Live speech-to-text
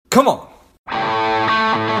Come on.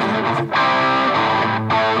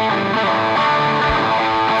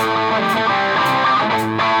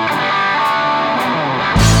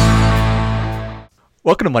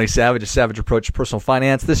 Welcome to Money Savage, a savage approach to personal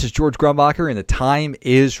finance. This is George Grumbacher, and the time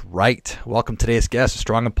is right. Welcome to today's guest,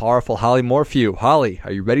 strong and powerful Holly Morphew. Holly,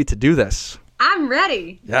 are you ready to do this? I'm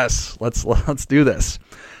ready. Yes, let's do this.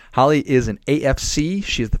 Holly is an AFC.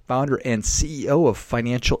 She is the founder and CEO of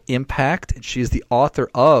Financial Impact, and she is the author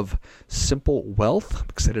of Simple Wealth. I'm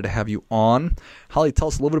excited to have you on. Holly, tell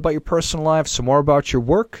us a little bit about your personal life, some more about your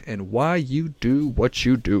work, and why you do what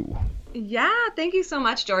you do. Yeah, thank you so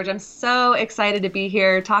much, George. I'm so excited to be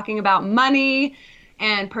here talking about money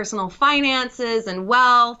and personal finances and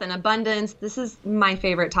wealth and abundance. This is my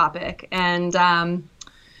favorite topic. And,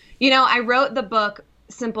 I wrote the book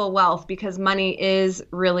Simple Wealth because money is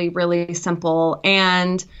really, really simple.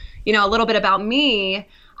 And, a little bit about me,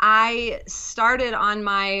 I started on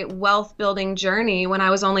my wealth building journey when I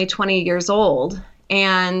was only 20 years old.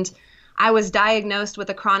 And I was diagnosed with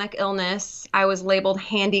a chronic illness. I was labeled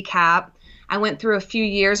handicapped. I went through a few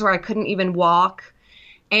years where I couldn't even walk.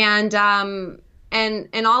 And all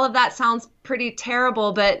of that sounds pretty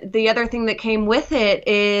terrible, but the other thing that came with it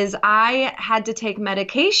is I had to take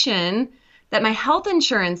medication that my health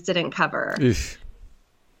insurance didn't cover. Eesh.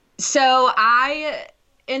 So I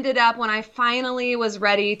ended up, when I finally was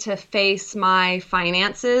ready to face my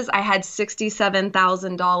finances, I had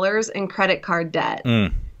 $67,000 in credit card debt.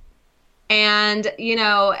 And,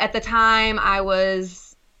 at the time I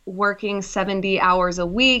was working 70 hours a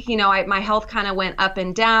week. My health kind of went up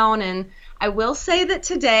and down. And I will say that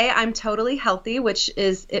today I'm totally healthy,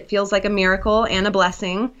 it feels like a miracle and a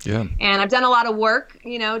blessing. Yeah. And I've done a lot of work,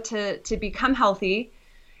 to become healthy.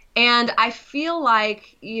 And I feel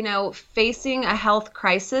like, facing a health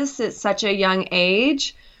crisis at such a young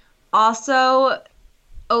age also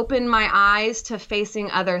opened my eyes to facing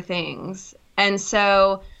other things. And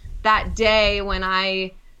so that day when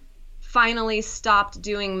I finally stopped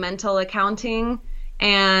doing mental accounting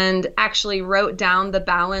and actually wrote down the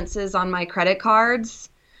balances on my credit cards,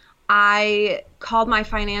 I called my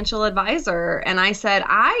financial advisor and I said,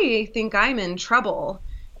 I think I'm in trouble.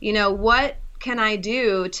 What can I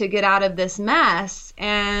do to get out of this mess?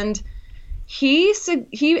 And he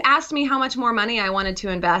asked me how much more money I wanted to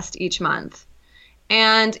invest each month.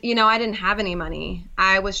 And, I didn't have any money.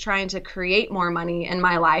 I was trying to create more money in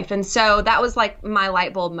my life. And so that was like my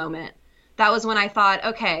light bulb moment. That was when I thought,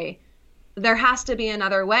 okay, there has to be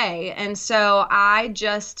another way. And so I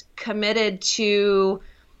just committed to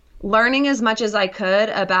learning as much as I could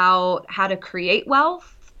about how to create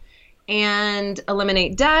wealth and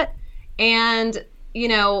eliminate debt and,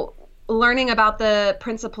 learning about the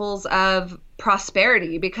principles of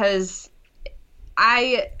prosperity, because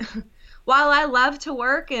while I love to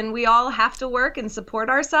work and we all have to work and support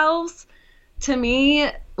ourselves, to me,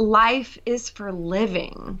 life is for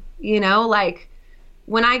living. Like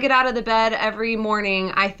when I get out of the bed every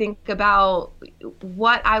morning, I think about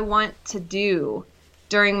what I want to do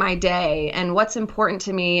during my day and what's important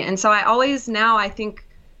to me. And so I always now I think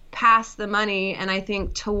past the money and I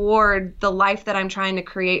think toward the life that I'm trying to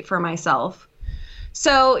create for myself.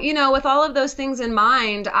 So, with all of those things in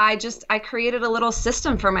mind, I created a little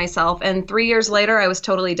system for myself. And 3 years later, I was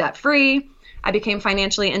totally debt free. I became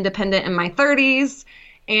financially independent in my 30s.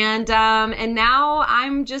 And now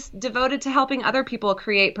I'm just devoted to helping other people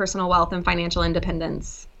create personal wealth and financial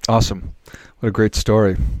independence. Awesome. What a great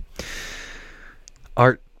story.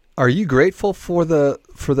 Are you grateful for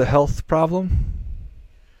the health problem?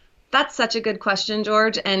 That's such a good question,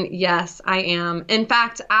 George. And yes, I am. In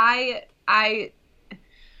fact, I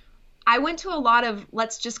went to a lot of,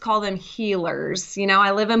 let's just call them healers.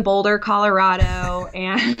 I live in Boulder, Colorado,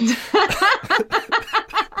 and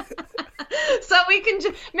so maybe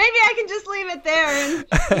I can just leave it there, and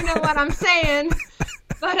you know what I'm saying.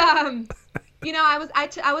 But I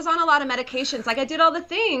was on a lot of medications. Like I did all the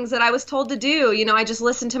things that I was told to do. I just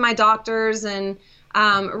listened to my doctors, and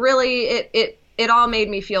really it all made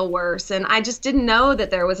me feel worse. And I just didn't know that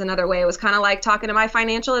there was another way. It was kind of like talking to my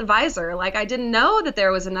financial advisor. Like I didn't know that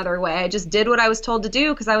there was another way. I just did what I was told to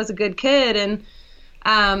do because I was a good kid. And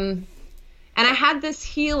I had this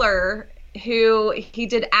healer who he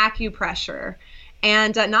did acupressure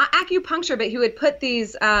and not acupuncture, but he would put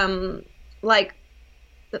these like,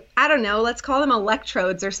 I don't know, let's call them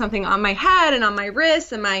electrodes or something on my head and on my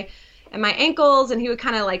wrists and my ankles, and he would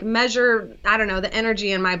kind of like measure, I don't know, the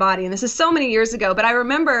energy in my body. And this is so many years ago, but I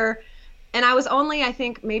remember, and I was only, I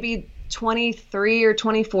think maybe 23 or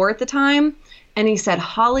 24 at the time. And he said,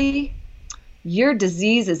 Holly, your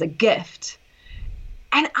disease is a gift.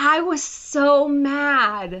 And I was so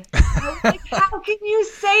mad. I was like, how can you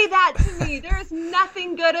say that to me? There is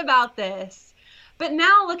nothing good about this. But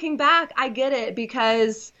now looking back, I get it,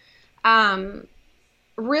 because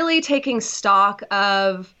really taking stock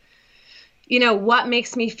of, what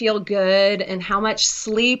makes me feel good and how much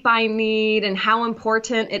sleep I need and how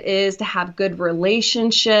important it is to have good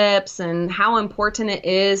relationships and how important it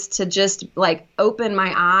is to just like open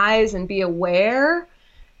my eyes and be aware.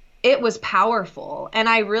 It was powerful. And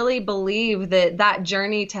I really believe that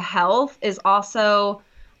journey to health is also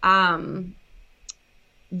the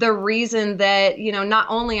reason that, not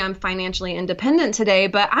only I'm financially independent today,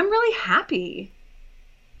 but I'm really happy,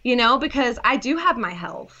 because I do have my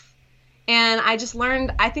health. And I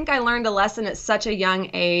think I learned a lesson at such a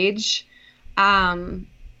young age that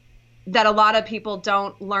a lot of people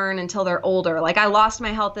don't learn until they're older. Like I lost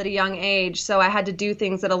my health at a young age, so I had to do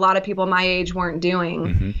things that a lot of people my age weren't doing.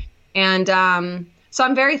 Mm-hmm. And so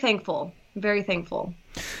I'm very thankful, very thankful.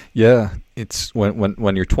 Yeah, it's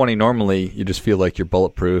when you're 20, normally you just feel like you're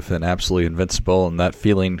bulletproof and absolutely invincible, and that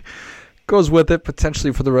feeling goes with it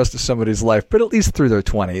potentially for the rest of somebody's life, but at least through their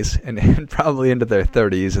 20s and probably into their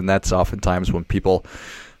 30s. And that's oftentimes when people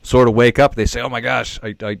sort of wake up, they say, oh my gosh,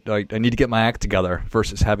 I need to get my act together,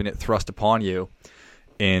 versus having it thrust upon you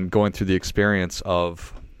and going through the experience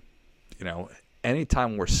of,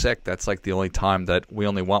 anytime we're sick, that's like the only time that we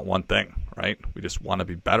only want one thing, right? We just want to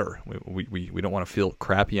be better. We don't want to feel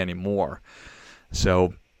crappy anymore.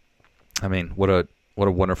 So, I mean, what a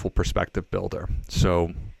wonderful perspective builder.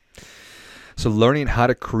 So learning how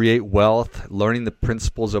to create wealth, learning the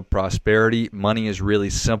principles of prosperity. Money is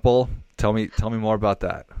really simple. Tell me more about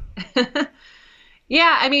that.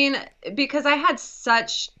 Yeah, I mean, because I had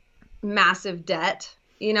such massive debt,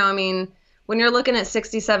 when you're looking at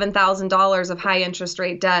 $67,000 of high interest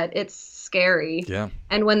rate debt, it's scary. Yeah.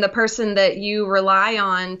 And when the person that you rely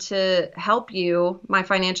on to help you, my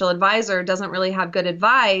financial advisor, doesn't really have good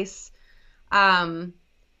advice,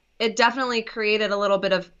 it definitely created a little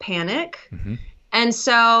bit of panic. Mm-hmm. And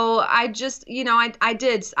so I just,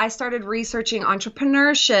 I started researching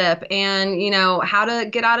entrepreneurship and, how to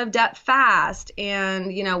get out of debt fast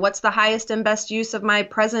and, what's the highest and best use of my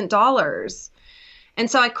present dollars.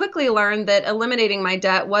 And so I quickly learned that eliminating my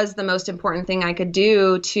debt was the most important thing I could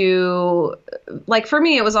do to, like, for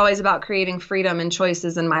me, it was always about creating freedom and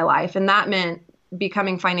choices in my life. And that meant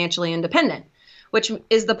becoming financially independent, which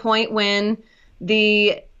is the point when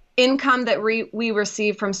the income that we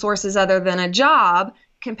receive from sources other than a job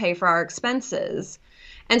can pay for our expenses.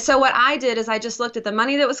 And so what I did is I just looked at the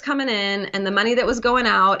money that was coming in and the money that was going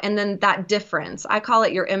out, and then that difference. I call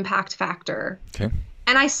it your impact factor. Okay.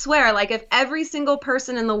 And I swear, like, if every single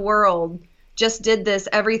person in the world just did this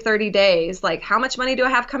every 30 days, like, how much money do I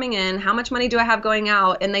have coming in? How much money do I have going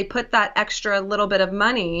out? And they put that extra little bit of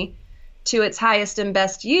money to its highest and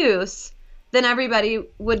best use, then everybody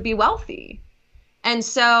would be wealthy. And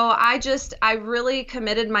so I really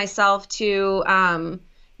committed myself to,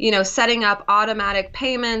 setting up automatic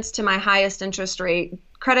payments to my highest interest rate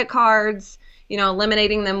credit cards,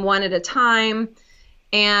 eliminating them one at a time.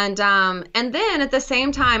 And then at the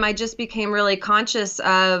same time, I just became really conscious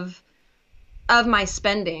of my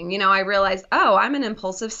spending. I realized, I'm an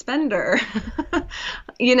impulsive spender.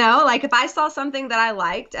 Like if I saw something that I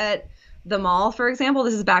liked at the mall, for example,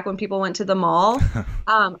 this is back when people went to the mall.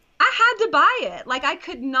 I had to buy it. Like I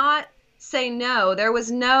could not say no. There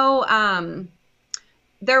was no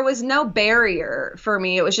barrier for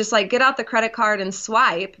me. It was just like, get out the credit card and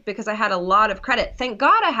swipe, because I had a lot of credit. Thank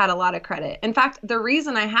God I had a lot of credit. In fact, the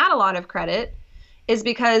reason I had a lot of credit is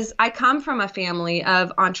because I come from a family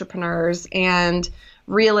of entrepreneurs and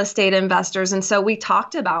real estate investors. And so we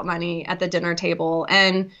talked about money at the dinner table.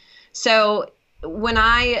 And so when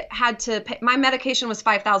I had to pay, my medication was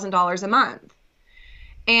 $5,000 a month.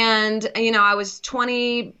 And, I was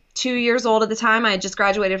 22 years old at the time. I had just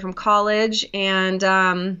graduated from college. And,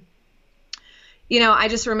 I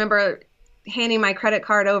just remember handing my credit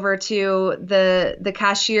card over to the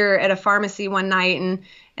cashier at a pharmacy one night.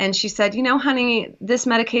 And she said, honey, this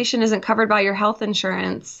medication isn't covered by your health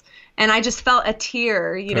insurance. And I just felt a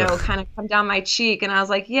tear, kind of come down my cheek. And I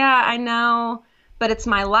was like, yeah, I know, but it's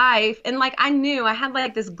my life. And like, I knew I had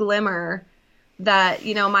like this glimmer that,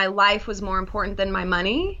 my life was more important than my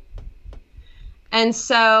money. And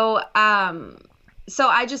so, I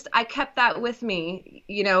kept that with me,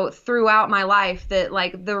 throughout my life, that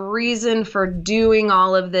like the reason for doing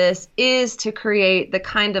all of this is to create the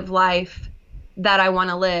kind of life that I want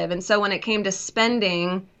to live. And so when it came to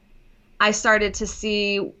spending, I started to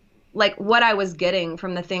see like what I was getting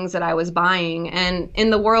from the things that I was buying. And in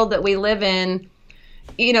the world that we live in,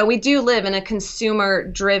 we do live in a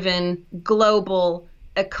consumer-driven global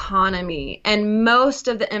economy, and most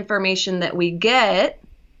of the information that we get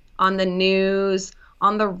on the news,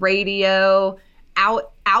 on the radio,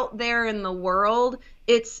 out there in the world,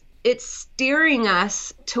 it's steering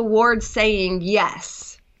us towards saying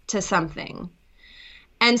yes to something.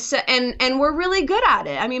 And so and we're really good at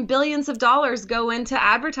it. I mean, billions of dollars go into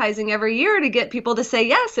advertising every year to get people to say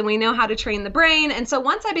yes, and we know how to train the brain. And so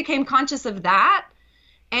once I became conscious of that,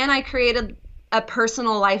 and I created a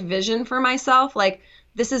personal life vision for myself, like,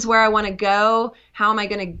 this is where I want to go, how am I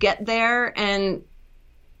going to get there? And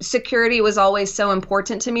security was always so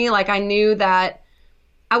important to me. Like, I knew that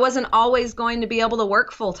I wasn't always going to be able to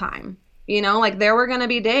work full time. Like, there were going to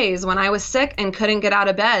be days when I was sick and couldn't get out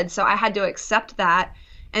of bed. So I had to accept that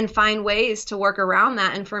and find ways to work around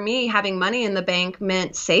that. And for me, having money in the bank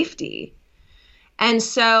meant safety. And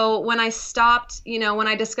so when I stopped, when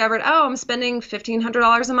I discovered, I'm spending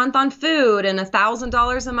 $1,500 a month on food and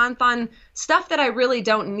 $1,000 a month on stuff that I really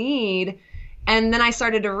don't need, and then I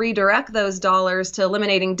started to redirect those dollars to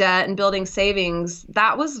eliminating debt and building savings,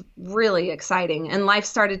 that was really exciting. And life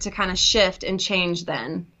started to kind of shift and change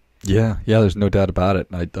then. Yeah, there's no doubt about it.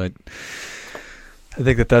 I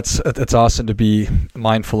think that's awesome to be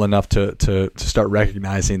mindful enough to start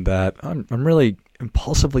recognizing that I'm really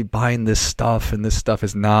impulsively buying this stuff, and this stuff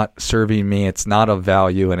is not serving me. It's not of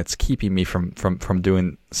value, and it's keeping me from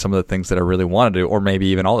doing some of the things that I really want to do, or maybe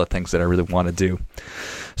even all the things that I really want to do.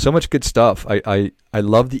 So much good stuff. I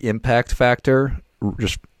love the impact factor,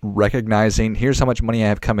 just recognizing here's how much money I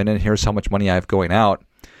have coming in, here's how much money I have going out.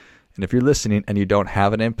 And if you're listening and you don't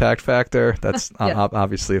have an impact factor, that's yeah.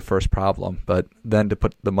 Obviously a first problem. But then to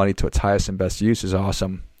put the money to its highest and best use is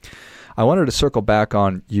awesome. I wanted to circle back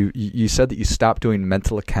on, you said that you stopped doing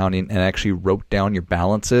mental accounting and actually wrote down your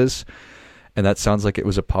balances. And that sounds like it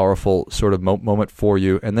was a powerful sort of moment for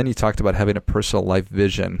you. And then you talked about having a personal life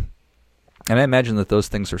vision. And I imagine that those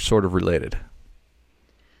things are sort of related.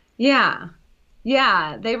 Yeah,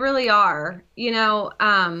 they really are.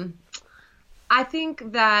 I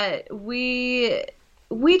think that we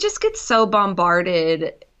just get so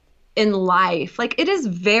bombarded in life. Like, it is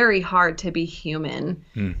very hard to be human.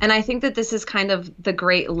 And I think that this is kind of the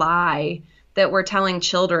great lie that we're telling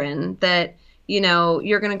children, that,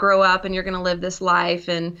 you're going to grow up and you're going to live this life,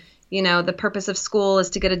 and, the purpose of school is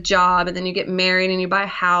to get a job, and then you get married and you buy a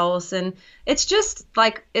house. And it's just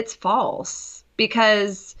like, it's false,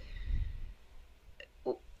 because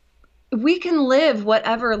we can live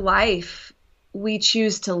whatever life we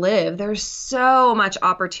choose to live. There's so much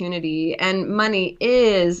opportunity, and money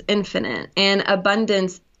is infinite, and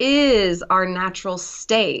abundance is our natural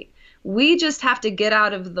state. We just have to get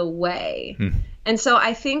out of the way. And so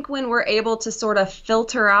I think when we're able to sort of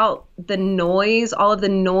filter out the noise, all of the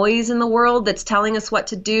noise in the world that's telling us what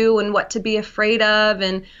to do and what to be afraid of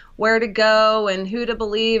and where to go and who to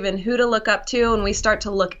believe and who to look up to, and we start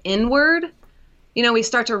to look inward, we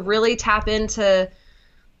start to really tap into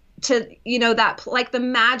that, like, the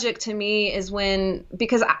magic to me is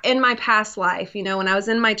because in my past life, when I was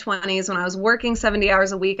in my 20s, when I was working 70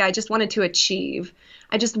 hours a week, I just wanted to achieve.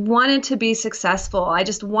 I just wanted to be successful. I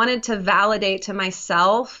just wanted to validate to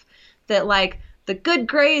myself that, like, the good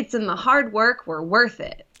grades and the hard work were worth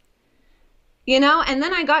it. And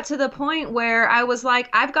then I got to the point where I was like,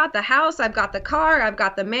 I've got the house, I've got the car, I've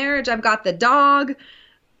got the marriage, I've got the dog,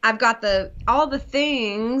 I've got all the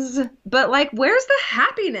things, but, like, where's the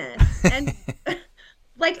happiness? And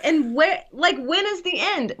when is the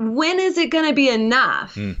end? When is it going to be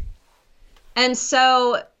enough? And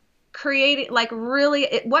so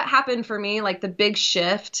what happened for me, like, the big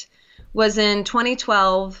shift was in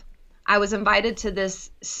 2012. I was invited to this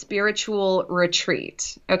spiritual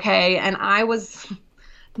retreat. Okay. And I was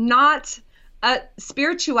not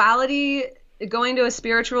going to a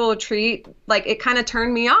spiritual retreat, like, it kind of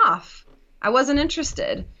turned me off. I wasn't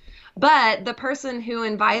interested. But the person who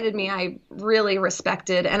invited me, I really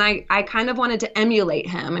respected, and I kind of wanted to emulate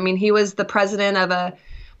him. I mean, he was the president of a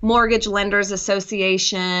mortgage lenders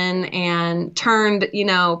association and turned,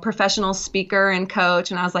 professional speaker and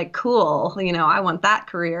coach. And I was like, cool, I want that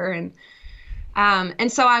career.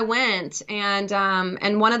 And so I went,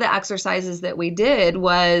 and one of the exercises that we did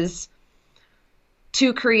was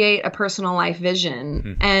to create a personal life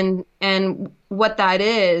vision. And what that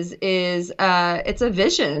is it's a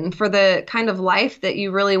vision for the kind of life that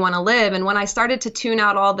you really want to live. And when I started to tune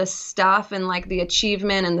out all this stuff and, like, the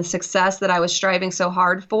achievement and the success that I was striving so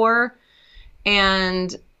hard for,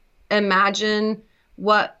 and imagine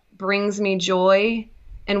what brings me joy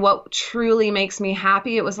and what truly makes me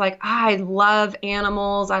happy, it was like, I love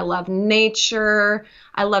animals. I love nature.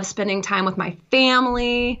 I love spending time with my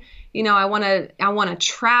family. I want to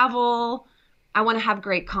travel. I want to have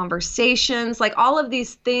great conversations, like all of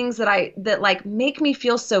these things that like make me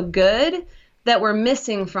feel so good that were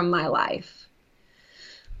missing from my life.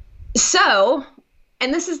 So,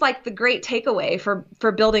 and this is like the great takeaway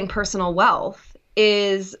for building personal wealth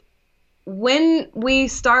is when we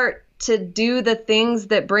start to do the things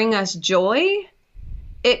that bring us joy,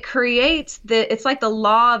 it creates it's like the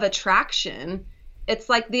law of attraction. It's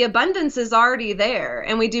like the abundance is already there,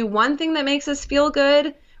 and we do one thing that makes us feel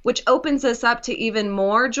good, which opens us up to even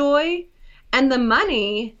more joy. And the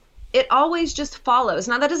money, it always just follows.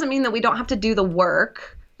 Now, that doesn't mean that we don't have to do the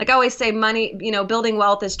work. Like I always say, money, building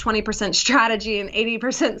wealth is 20% strategy and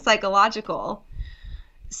 80% psychological.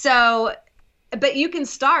 So, but you can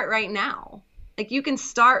start right now. Like you can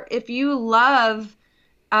start if you love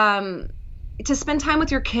to spend time with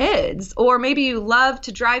your kids, or maybe you love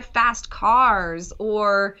to drive fast cars,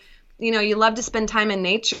 or, you love to spend time in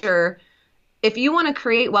nature. If you want to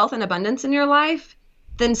create wealth and abundance in your life,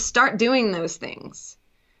 then start doing those things,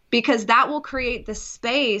 because that will create the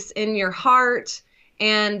space in your heart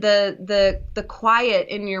and the quiet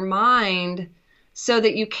in your mind so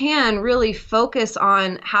that you can really focus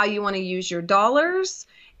on how you want to use your dollars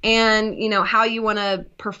and, how you want to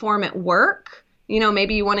perform at work.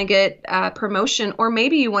 Maybe you want to get a promotion, or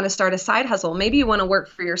maybe you want to start a side hustle. Maybe you want to work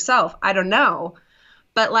for yourself. I don't know.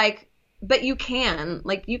 But you can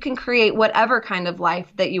create whatever kind of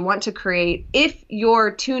life that you want to create if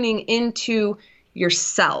you're tuning into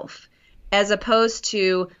yourself, as opposed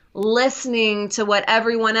to listening to what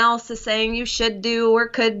everyone else is saying you should do or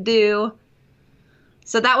could do.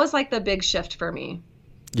 So that was like the big shift for me.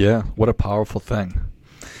 Yeah, what a powerful thing.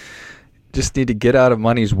 Just need to get out of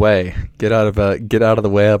money's way, get out of the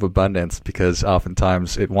way of abundance, because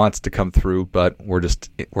oftentimes it wants to come through, but we're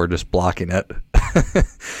just blocking it.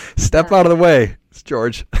 Step out of the way, it's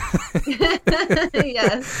George.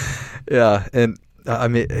 Yes. Yeah, and I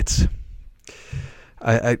mean it's.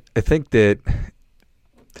 I think that.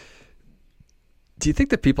 Do you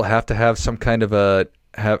think that people have to have some kind of a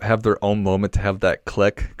have their own moment to have that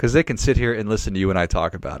click? Because they can sit here and listen to you and I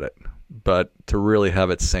talk about it, but to really have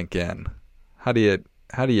it sink in, how do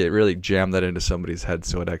you really jam that into somebody's head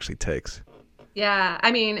so it actually takes? Yeah,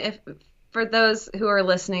 I mean, if for those who are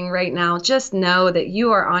listening right now, just know that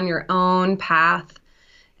you are on your own path,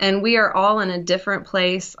 and we are all in a different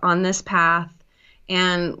place on this path.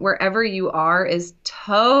 And wherever you are is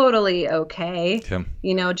totally okay.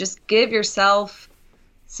 Yeah. Just give yourself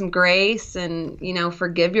some grace and,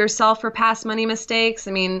 forgive yourself for past money mistakes.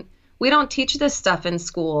 I mean, we don't teach this stuff in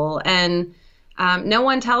school, and no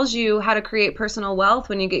one tells you how to create personal wealth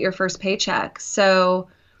when you get your first paycheck. So,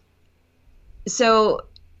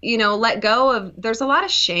 let go of, there's a lot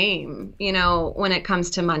of shame, when it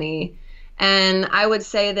comes to money. And I would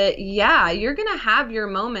say that, yeah, you're going to have your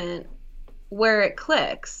moment where it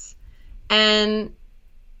clicks, and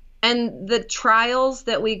the trials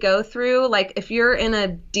that we go through, like if you're in a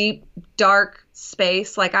deep, dark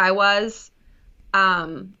space like I was,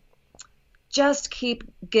 just keep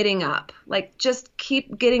getting up, like just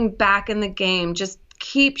keep getting back in the game, just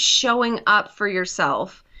keep showing up for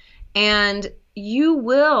yourself, and you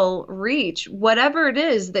will reach whatever it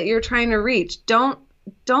is that you're trying to reach. Don't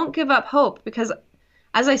give up hope, because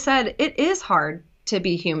as I said, it is hard to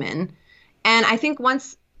be human. And I think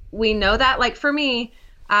once we know that, like for me,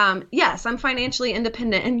 yes, I'm financially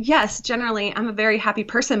independent, and yes, generally I'm a very happy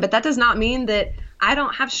person, but that does not mean that I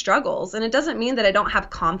don't have struggles, and it doesn't mean that I don't have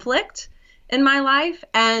conflict in my life.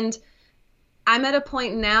 And I'm at a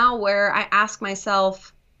point now where I ask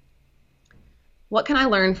myself, what can I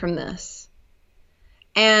learn from this?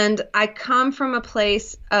 And I come from a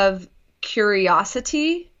place of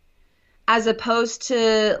curiosity, as opposed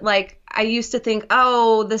to like, I used to think,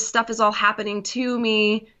 oh, this stuff is all happening to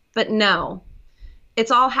me, but no,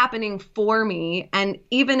 it's all happening for me. And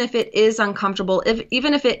even if it is uncomfortable,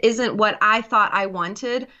 even if it isn't what I thought I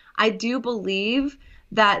wanted, I do believe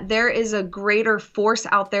that there is a greater force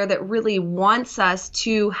out there that really wants us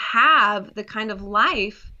to have the kind of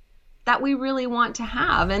life that we really want to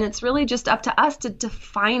have. And it's really just up to us to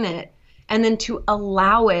define it, and then to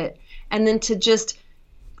allow it, and then to just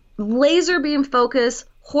laser beam focus,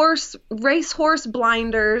 racehorse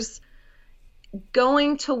blinders,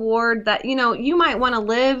 going toward that. You might want to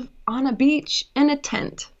live on a beach in a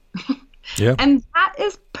tent. Yeah. And that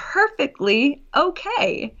is perfectly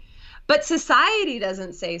okay. But society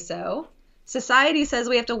doesn't say so. Society says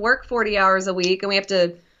we have to work 40 hours a week, and we have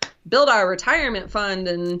to build our retirement fund,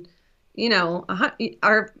 and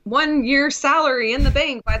our 1 year salary in the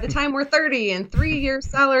bank by the time we're 30 and 3 years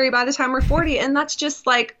salary by the time we're 40. And that's just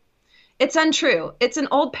like, it's untrue. It's an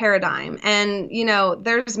old paradigm. And,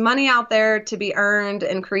 there's money out there to be earned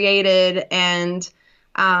and created. And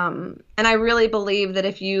I really believe that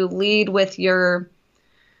if you lead with your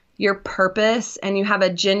purpose and you have a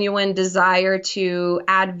genuine desire to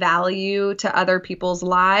add value to other people's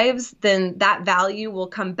lives, then that value will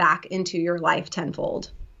come back into your life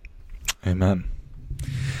tenfold. Amen.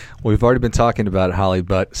 Well, we've already been talking about it, Holly,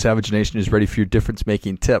 but Savage Nation is ready for your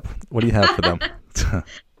difference-making tip. What do you have for them?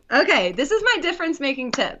 Okay, this is my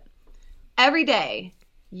difference-making tip. Every day,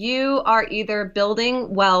 you are either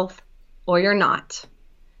building wealth or you're not.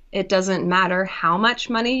 It doesn't matter how much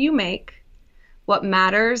money you make. What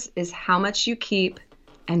matters is how much you keep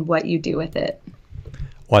and what you do with it.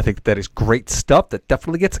 Well, I think that is great stuff. That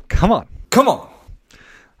definitely gets it. Come on.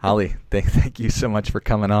 Holly, thank you so much for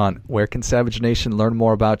coming on. Where can Savage Nation learn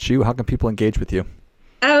more about you? How can people engage with you?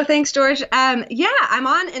 Oh, thanks, George. I'm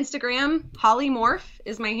on Instagram. Holly Morph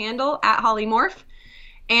is my handle, @HollyMorph.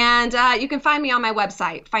 And you can find me on my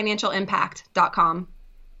website, financialimpact.com.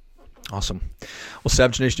 Awesome. Well,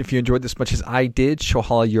 Savage Nation, if you enjoyed this as much as I did, show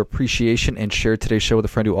Holly your appreciation and share today's show with a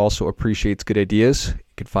friend who also appreciates good ideas. You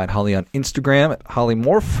can find Holly on Instagram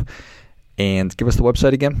 @HollyMorph. And give us the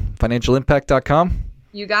website again, financialimpact.com.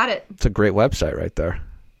 You got it. It's a great website right there.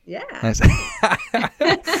 Yeah. Nice.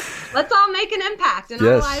 Let's all make an impact in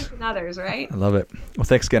our lives and others, right? I love it. Well,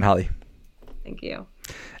 thanks again, Holly. Thank you.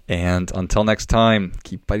 And until next time,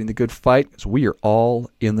 keep fighting the good fight, as we are all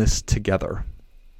in this together.